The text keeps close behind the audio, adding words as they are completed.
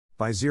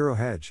By Zero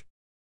Hedge.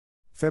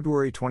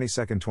 February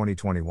 22,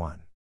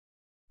 2021.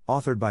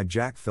 Authored by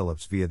Jack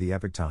Phillips via the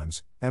Epoch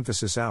Times,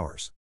 emphasis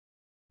hours.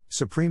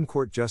 Supreme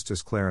Court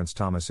Justice Clarence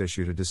Thomas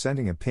issued a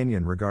dissenting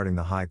opinion regarding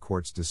the High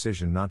Court's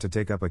decision not to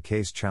take up a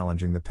case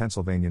challenging the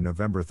Pennsylvania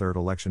November 3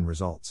 election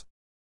results.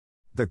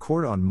 The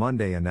court on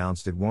Monday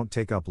announced it won't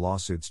take up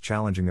lawsuits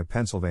challenging a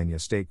Pennsylvania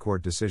state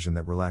court decision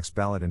that relaxed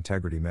ballot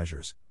integrity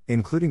measures,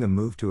 including a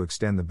move to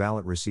extend the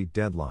ballot receipt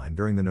deadline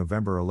during the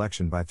November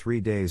election by 3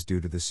 days due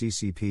to the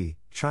CCP,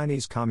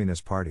 Chinese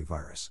Communist Party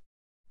virus.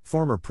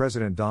 Former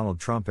President Donald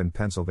Trump and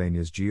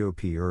Pennsylvania's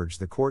GOP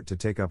urged the court to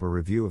take up a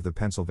review of the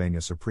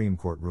Pennsylvania Supreme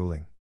Court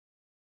ruling.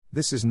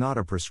 "This is not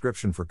a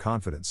prescription for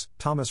confidence,"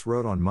 Thomas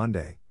wrote on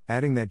Monday,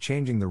 adding that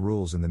changing the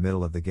rules in the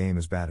middle of the game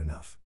is bad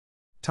enough.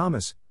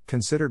 Thomas,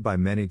 considered by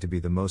many to be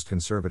the most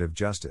conservative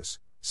justice,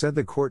 said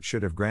the court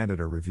should have granted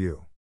a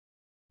review.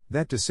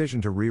 That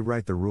decision to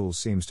rewrite the rules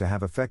seems to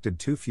have affected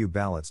too few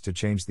ballots to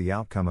change the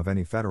outcome of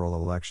any federal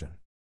election.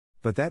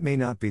 But that may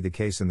not be the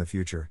case in the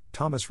future,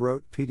 Thomas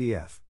wrote,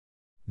 PDF.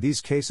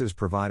 These cases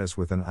provide us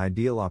with an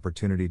ideal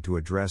opportunity to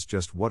address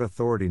just what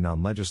authority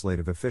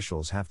non-legislative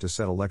officials have to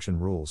set election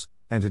rules,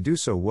 and to do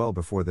so well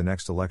before the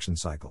next election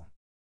cycle.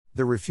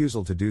 The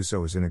refusal to do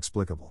so is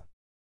inexplicable.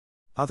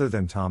 Other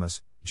than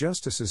Thomas,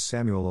 Justices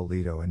Samuel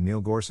Alito and Neil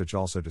Gorsuch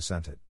also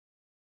dissented.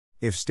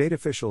 If state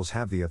officials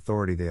have the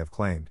authority they have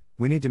claimed,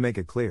 we need to make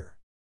it clear.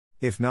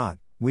 If not,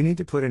 we need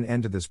to put an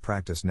end to this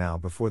practice now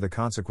before the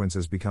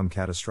consequences become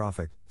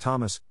catastrophic,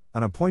 Thomas,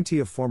 an appointee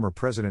of former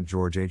President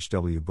George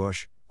H.W.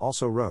 Bush,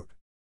 also wrote.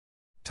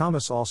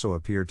 Thomas also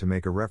appeared to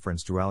make a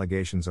reference to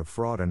allegations of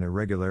fraud and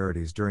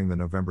irregularities during the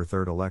November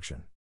 3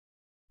 election.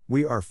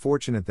 "We are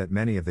fortunate that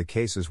many of the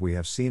cases we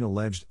have seen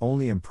alleged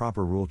only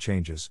improper rule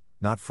changes,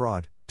 not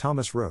fraud,"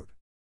 Thomas wrote.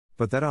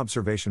 But that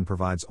observation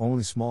provides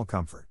only small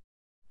comfort.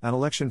 An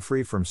election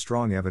free from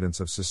strong evidence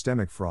of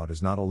systemic fraud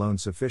is not alone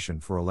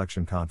sufficient for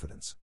election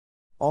confidence.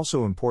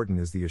 Also important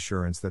is the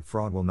assurance that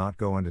fraud will not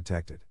go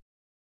undetected.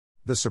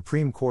 The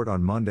Supreme Court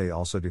on Monday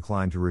also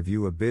declined to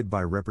review a bid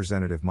by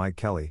Representative Mike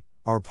Kelly,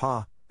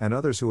 RPA, and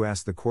others who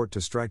asked the court to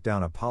strike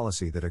down a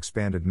policy that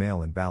expanded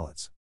mail-in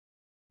ballots.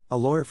 A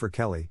lawyer for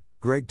Kelly,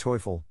 Greg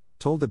Teufel,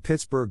 told the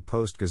Pittsburgh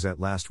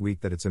Post-Gazette last week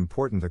that it's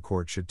important the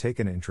court should take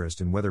an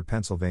interest in whether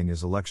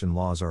Pennsylvania's election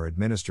laws are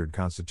administered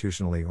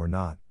constitutionally or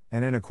not,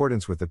 and in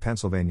accordance with the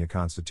Pennsylvania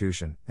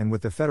Constitution and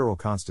with the federal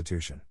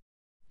Constitution.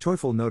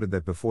 Teufel noted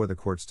that before the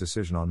court's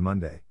decision on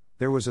Monday,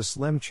 there was a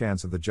slim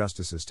chance of the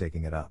justices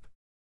taking it up.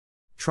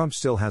 Trump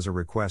still has a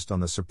request on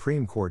the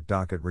Supreme Court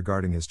docket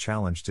regarding his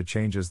challenge to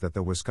changes that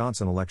the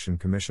Wisconsin Election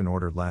Commission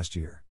ordered last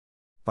year.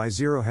 By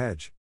Zero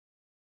Hedge.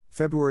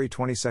 February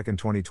 22,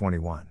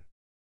 2021.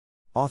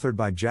 Authored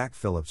by Jack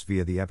Phillips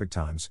via the Epoch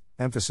Times,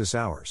 emphasis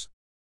hours.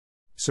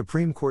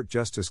 Supreme Court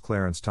Justice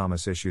Clarence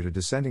Thomas issued a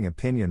dissenting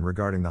opinion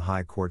regarding the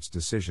High Court's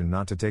decision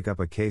not to take up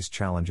a case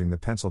challenging the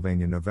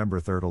Pennsylvania November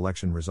 3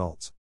 election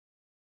results.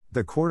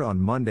 The court on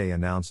Monday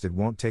announced it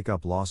won't take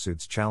up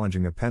lawsuits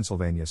challenging a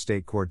Pennsylvania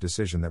state court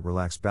decision that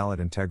relaxed ballot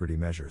integrity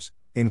measures,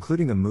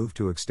 including a move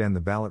to extend the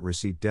ballot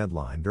receipt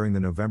deadline during the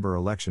November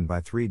election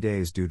by 3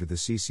 days due to the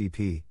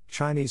CCP,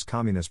 Chinese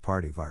Communist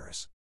Party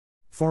virus.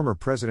 Former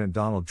President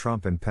Donald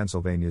Trump and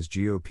Pennsylvania's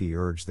GOP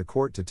urged the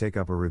court to take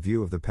up a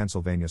review of the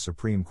Pennsylvania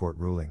Supreme Court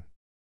ruling.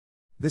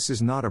 "This is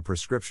not a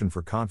prescription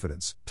for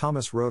confidence,"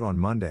 Thomas wrote on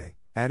Monday,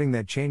 adding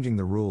that changing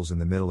the rules in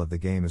the middle of the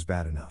game is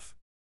bad enough.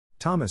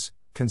 Thomas,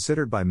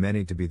 considered by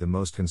many to be the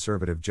most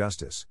conservative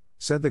justice,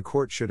 said the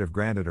court should have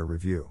granted a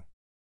review.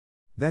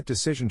 That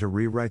decision to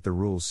rewrite the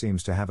rules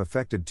seems to have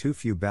affected too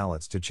few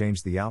ballots to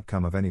change the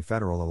outcome of any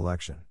federal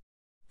election.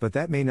 But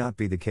that may not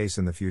be the case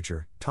in the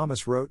future,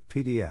 Thomas wrote,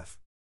 PDF.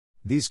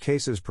 These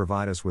cases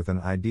provide us with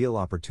an ideal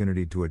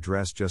opportunity to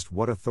address just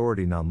what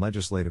authority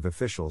non-legislative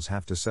officials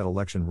have to set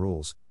election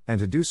rules, and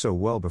to do so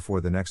well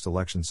before the next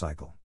election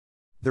cycle.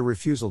 The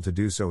refusal to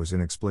do so is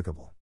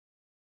inexplicable.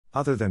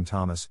 Other than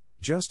Thomas,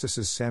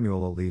 Justices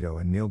Samuel Alito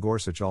and Neil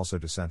Gorsuch also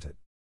dissented.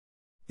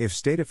 If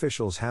state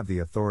officials have the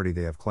authority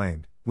they have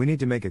claimed, we need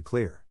to make it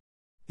clear.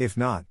 If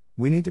not,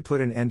 we need to put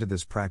an end to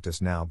this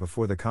practice now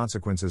before the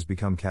consequences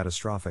become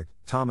catastrophic,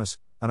 Thomas,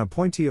 an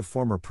appointee of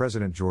former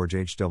President George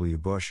H.W.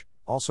 Bush,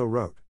 also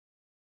wrote.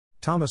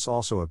 Thomas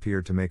also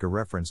appeared to make a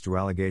reference to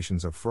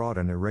allegations of fraud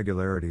and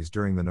irregularities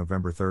during the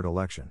November 3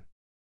 election.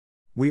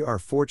 "We are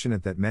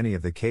fortunate that many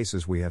of the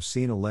cases we have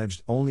seen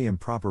alleged only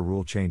improper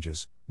rule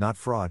changes, not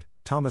fraud,"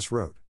 Thomas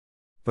wrote.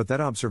 But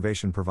that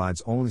observation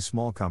provides only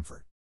small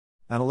comfort.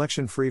 An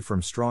election free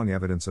from strong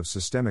evidence of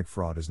systemic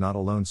fraud is not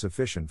alone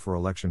sufficient for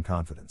election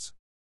confidence.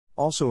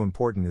 Also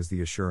important is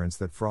the assurance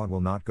that fraud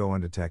will not go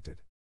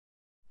undetected.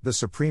 The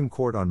Supreme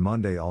Court on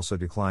Monday also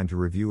declined to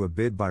review a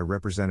bid by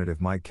Representative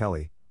Mike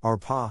Kelly,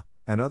 RPA,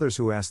 and others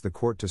who asked the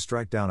court to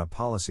strike down a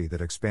policy that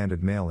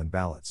expanded mail-in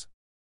ballots.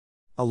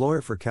 A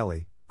lawyer for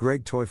Kelly,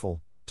 Greg Teufel,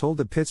 told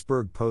the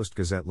Pittsburgh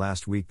Post-Gazette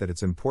last week that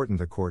it's important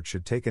the court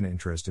should take an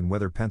interest in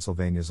whether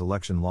Pennsylvania's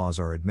election laws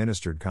are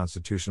administered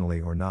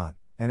constitutionally or not,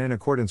 and in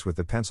accordance with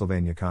the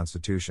Pennsylvania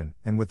Constitution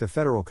and with the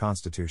federal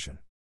Constitution.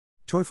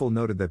 Teufel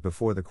noted that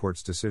before the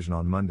court's decision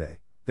on Monday,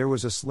 there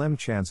was a slim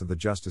chance of the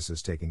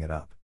justices taking it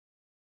up.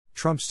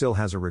 Trump still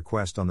has a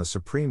request on the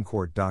Supreme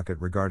Court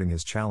docket regarding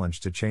his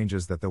challenge to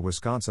changes that the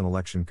Wisconsin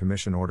Election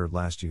Commission ordered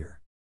last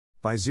year.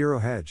 By Zero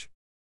Hedge.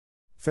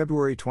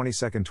 February 22,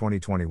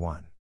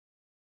 2021.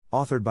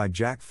 Authored by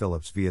Jack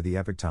Phillips via the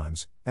Epoch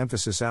Times,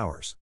 emphasis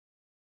hours.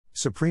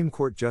 Supreme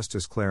Court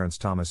Justice Clarence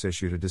Thomas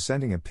issued a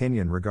dissenting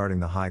opinion regarding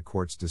the High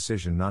Court's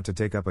decision not to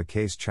take up a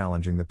case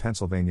challenging the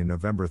Pennsylvania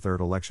November 3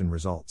 election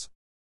results.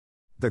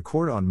 The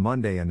court on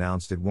Monday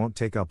announced it won't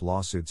take up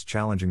lawsuits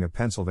challenging a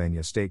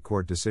Pennsylvania state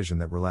court decision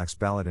that relaxed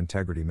ballot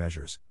integrity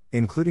measures,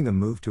 including a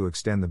move to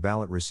extend the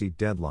ballot receipt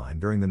deadline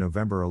during the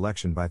November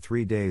election by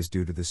 3 days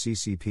due to the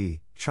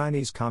CCP,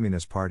 Chinese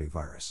Communist Party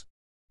virus.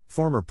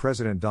 Former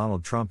President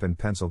Donald Trump and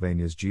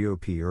Pennsylvania's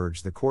GOP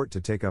urged the court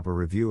to take up a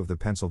review of the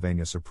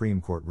Pennsylvania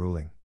Supreme Court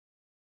ruling.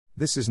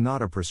 "This is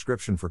not a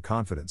prescription for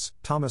confidence,"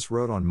 Thomas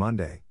wrote on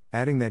Monday,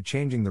 adding that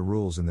changing the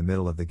rules in the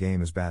middle of the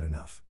game is bad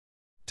enough.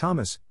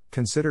 Thomas,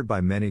 considered by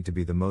many to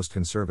be the most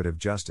conservative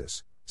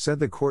justice, said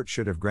the court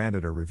should have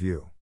granted a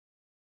review.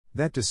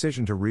 That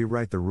decision to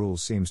rewrite the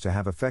rules seems to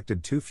have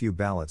affected too few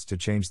ballots to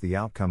change the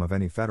outcome of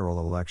any federal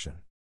election.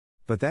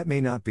 But that may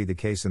not be the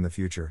case in the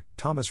future,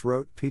 Thomas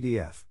wrote,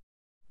 PDF.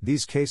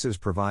 These cases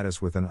provide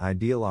us with an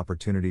ideal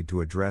opportunity to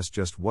address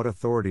just what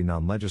authority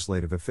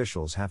non-legislative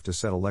officials have to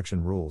set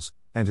election rules,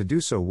 and to do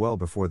so well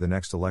before the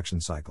next election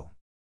cycle.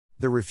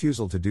 The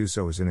refusal to do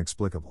so is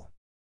inexplicable.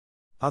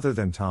 Other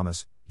than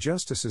Thomas,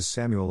 Justices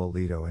Samuel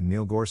Alito and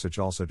Neil Gorsuch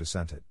also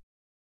dissented.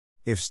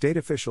 If state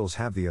officials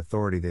have the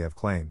authority they have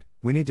claimed,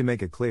 we need to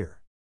make it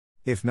clear.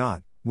 If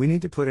not, we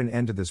need to put an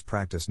end to this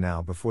practice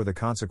now before the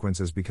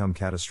consequences become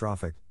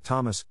catastrophic,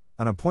 Thomas,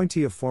 an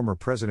appointee of former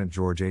President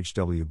George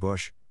H.W.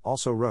 Bush,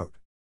 also wrote.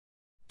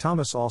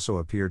 Thomas also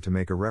appeared to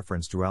make a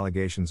reference to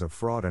allegations of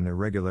fraud and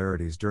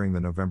irregularities during the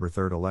November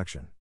 3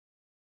 election.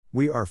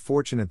 "We are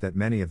fortunate that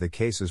many of the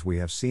cases we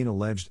have seen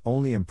alleged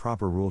only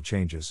improper rule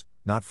changes,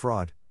 not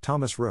fraud,"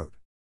 Thomas wrote.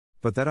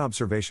 But that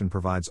observation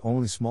provides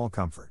only small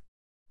comfort.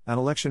 An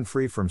election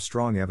free from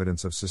strong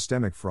evidence of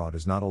systemic fraud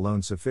is not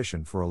alone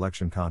sufficient for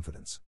election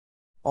confidence.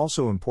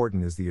 Also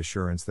important is the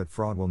assurance that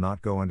fraud will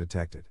not go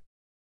undetected.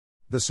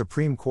 The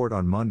Supreme Court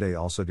on Monday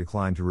also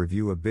declined to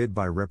review a bid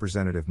by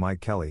Representative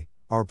Mike Kelly,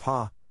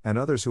 RPA, and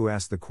others who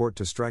asked the court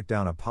to strike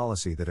down a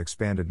policy that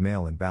expanded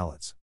mail-in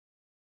ballots.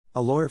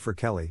 A lawyer for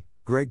Kelly,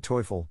 Greg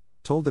Teufel,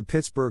 told the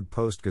Pittsburgh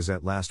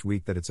Post-Gazette last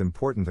week that it's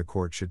important the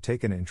court should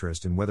take an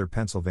interest in whether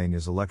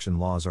Pennsylvania's election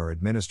laws are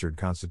administered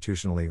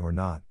constitutionally or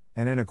not,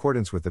 and in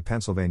accordance with the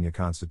Pennsylvania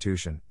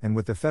Constitution and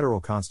with the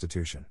federal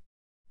Constitution.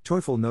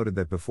 Teufel noted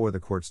that before the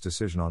court's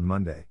decision on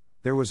Monday,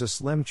 there was a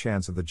slim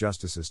chance of the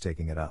justices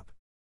taking it up.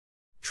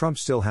 Trump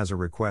still has a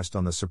request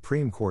on the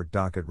Supreme Court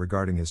docket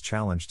regarding his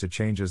challenge to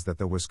changes that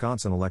the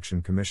Wisconsin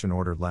Election Commission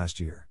ordered last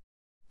year.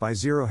 By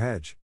Zero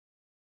Hedge.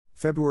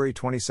 February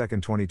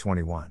 22,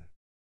 2021.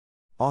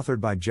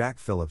 Authored by Jack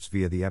Phillips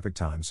via the Epoch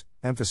Times,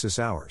 emphasis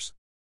hours.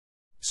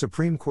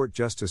 Supreme Court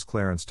Justice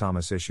Clarence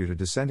Thomas issued a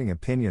dissenting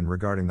opinion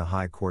regarding the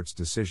High Court's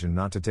decision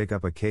not to take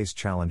up a case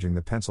challenging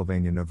the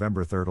Pennsylvania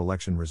November 3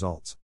 election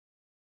results.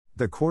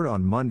 The court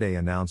on Monday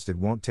announced it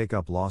won't take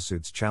up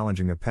lawsuits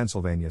challenging a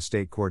Pennsylvania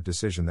state court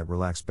decision that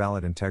relaxed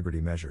ballot integrity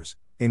measures,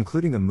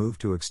 including a move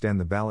to extend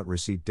the ballot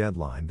receipt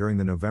deadline during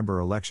the November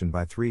election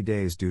by 3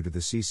 days due to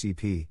the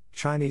CCP,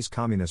 Chinese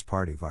Communist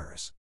Party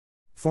virus.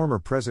 Former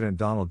President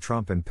Donald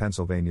Trump and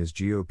Pennsylvania's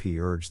GOP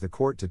urged the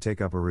court to take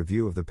up a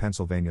review of the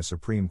Pennsylvania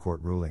Supreme Court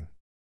ruling.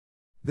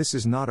 "This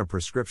is not a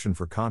prescription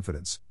for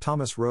confidence,"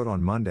 Thomas wrote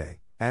on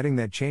Monday, adding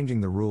that changing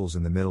the rules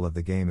in the middle of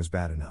the game is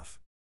bad enough.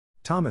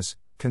 Thomas,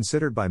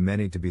 considered by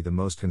many to be the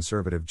most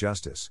conservative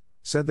justice,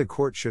 said the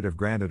court should have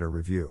granted a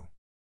review.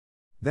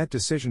 That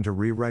decision to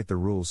rewrite the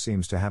rules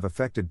seems to have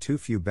affected too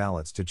few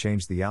ballots to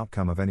change the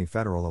outcome of any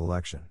federal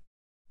election.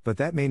 But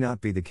that may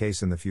not be the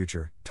case in the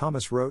future,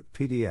 Thomas wrote,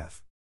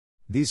 PDF.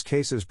 These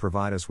cases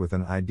provide us with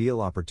an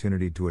ideal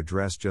opportunity to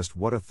address just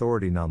what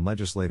authority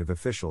non-legislative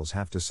officials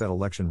have to set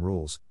election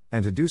rules,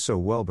 and to do so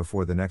well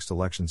before the next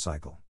election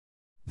cycle.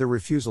 The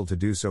refusal to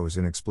do so is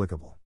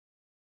inexplicable.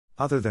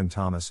 Other than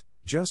Thomas,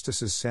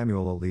 Justices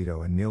Samuel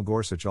Alito and Neil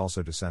Gorsuch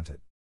also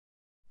dissented.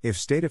 If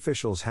state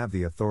officials have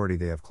the authority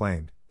they have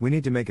claimed, we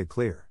need to make it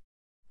clear.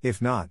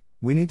 If not,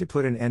 we need to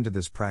put an end to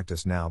this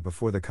practice now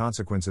before the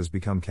consequences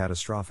become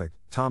catastrophic,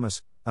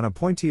 Thomas, an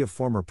appointee of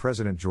former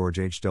President George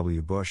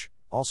H.W. Bush,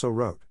 also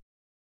wrote.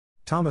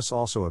 Thomas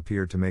also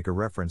appeared to make a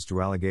reference to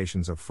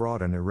allegations of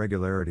fraud and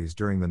irregularities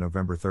during the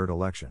November 3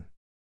 election.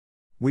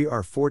 "We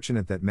are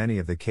fortunate that many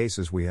of the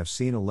cases we have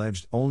seen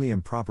alleged only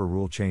improper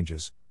rule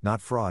changes,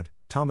 not fraud,"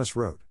 Thomas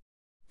wrote.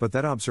 But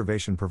that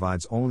observation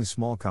provides only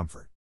small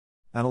comfort.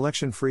 An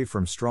election free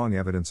from strong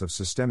evidence of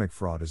systemic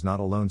fraud is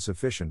not alone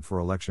sufficient for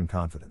election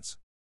confidence.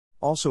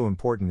 Also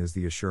important is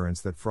the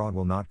assurance that fraud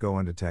will not go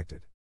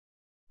undetected.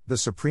 The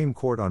Supreme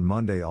Court on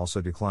Monday also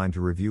declined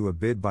to review a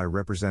bid by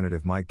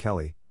Representative Mike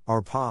Kelly,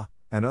 RPA,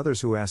 and others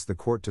who asked the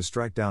court to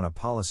strike down a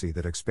policy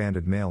that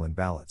expanded mail-in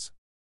ballots.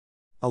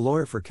 A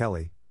lawyer for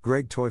Kelly,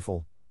 Greg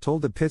Teufel,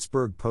 told the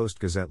Pittsburgh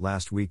Post-Gazette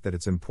last week that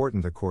it's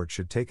important the court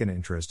should take an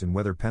interest in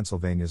whether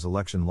Pennsylvania's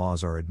election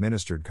laws are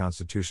administered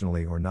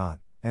constitutionally or not,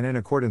 and in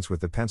accordance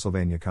with the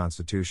Pennsylvania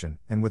Constitution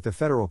and with the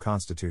federal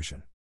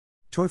Constitution.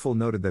 Teufel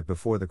noted that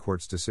before the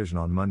court's decision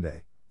on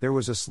Monday, there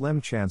was a slim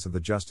chance of the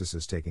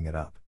justices taking it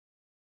up.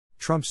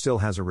 Trump still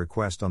has a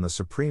request on the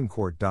Supreme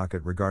Court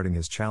docket regarding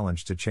his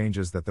challenge to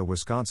changes that the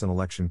Wisconsin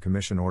Election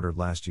Commission ordered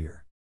last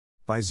year.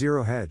 By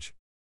Zero Hedge.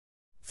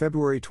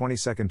 February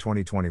 22,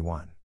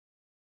 2021.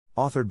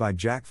 Authored by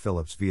Jack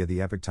Phillips via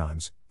the Epoch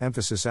Times,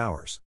 emphasis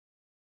hours.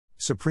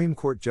 Supreme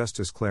Court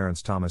Justice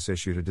Clarence Thomas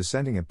issued a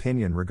dissenting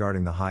opinion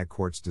regarding the High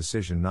Court's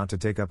decision not to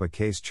take up a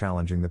case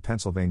challenging the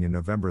Pennsylvania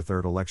November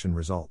 3 election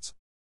results.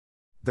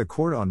 The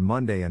court on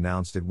Monday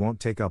announced it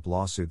won't take up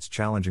lawsuits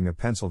challenging a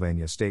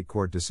Pennsylvania state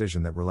court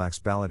decision that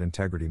relaxed ballot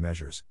integrity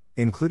measures,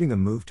 including a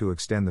move to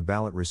extend the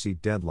ballot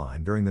receipt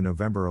deadline during the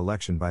November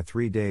election by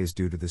 3 days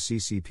due to the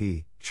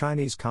CCP,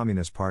 Chinese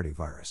Communist Party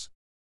virus.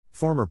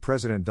 Former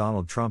President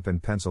Donald Trump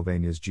and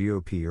Pennsylvania's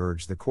GOP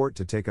urged the court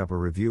to take up a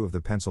review of the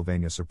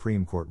Pennsylvania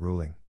Supreme Court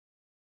ruling.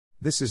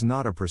 "This is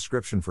not a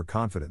prescription for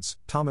confidence,"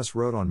 Thomas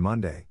wrote on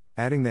Monday,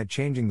 adding that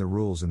changing the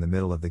rules in the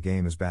middle of the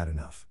game is bad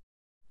enough.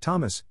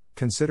 Thomas,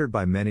 considered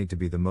by many to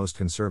be the most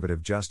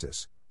conservative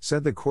justice,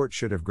 said the court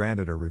should have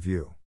granted a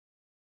review.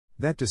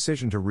 That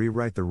decision to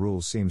rewrite the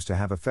rules seems to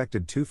have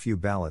affected too few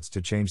ballots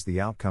to change the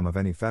outcome of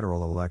any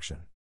federal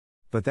election.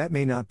 But that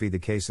may not be the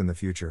case in the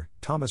future,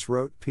 Thomas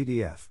wrote,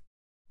 PDF.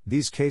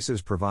 These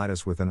cases provide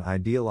us with an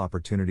ideal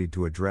opportunity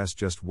to address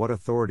just what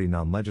authority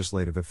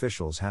non-legislative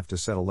officials have to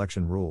set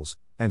election rules,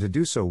 and to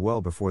do so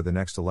well before the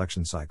next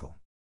election cycle.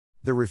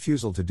 The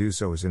refusal to do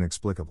so is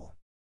inexplicable.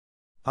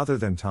 Other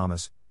than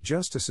Thomas,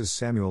 Justices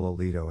Samuel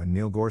Alito and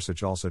Neil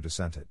Gorsuch also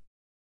dissented.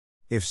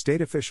 If state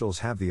officials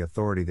have the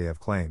authority they have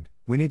claimed,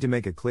 we need to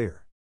make it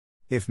clear.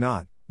 If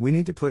not, we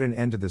need to put an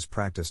end to this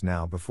practice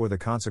now before the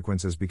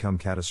consequences become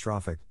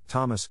catastrophic,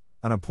 Thomas,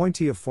 an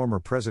appointee of former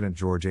President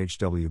George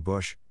H.W.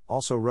 Bush,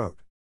 also wrote.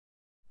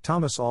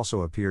 Thomas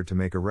also appeared to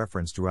make a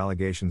reference to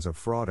allegations of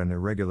fraud and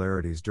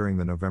irregularities during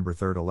the November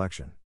 3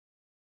 election.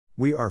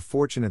 "We are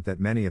fortunate that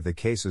many of the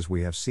cases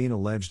we have seen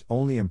alleged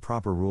only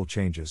improper rule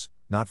changes,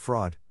 not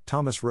fraud,"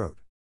 Thomas wrote.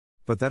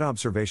 But that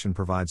observation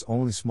provides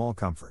only small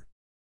comfort.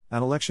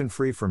 An election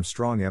free from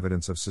strong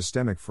evidence of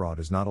systemic fraud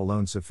is not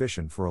alone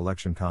sufficient for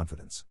election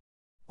confidence.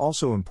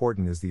 Also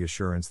important is the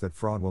assurance that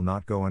fraud will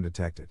not go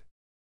undetected.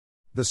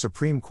 The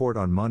Supreme Court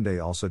on Monday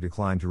also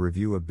declined to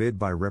review a bid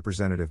by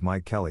Representative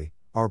Mike Kelly,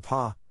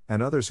 RPA,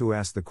 and others who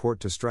asked the court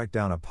to strike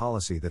down a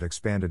policy that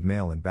expanded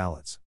mail-in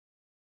ballots.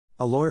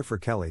 A lawyer for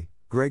Kelly,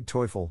 Greg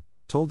Teufel,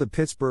 told the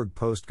Pittsburgh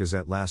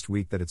Post-Gazette last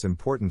week that it's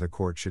important the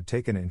court should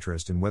take an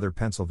interest in whether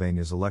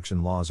Pennsylvania's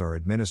election laws are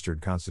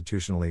administered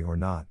constitutionally or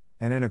not,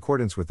 and in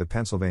accordance with the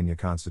Pennsylvania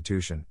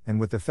Constitution and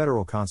with the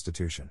federal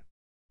Constitution.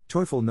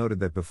 Teufel noted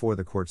that before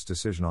the court's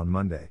decision on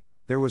Monday,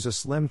 there was a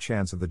slim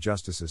chance of the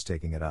justices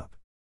taking it up.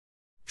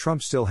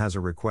 Trump still has a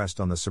request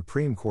on the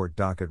Supreme Court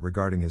docket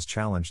regarding his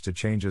challenge to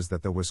changes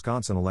that the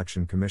Wisconsin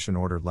Election Commission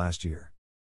ordered last year.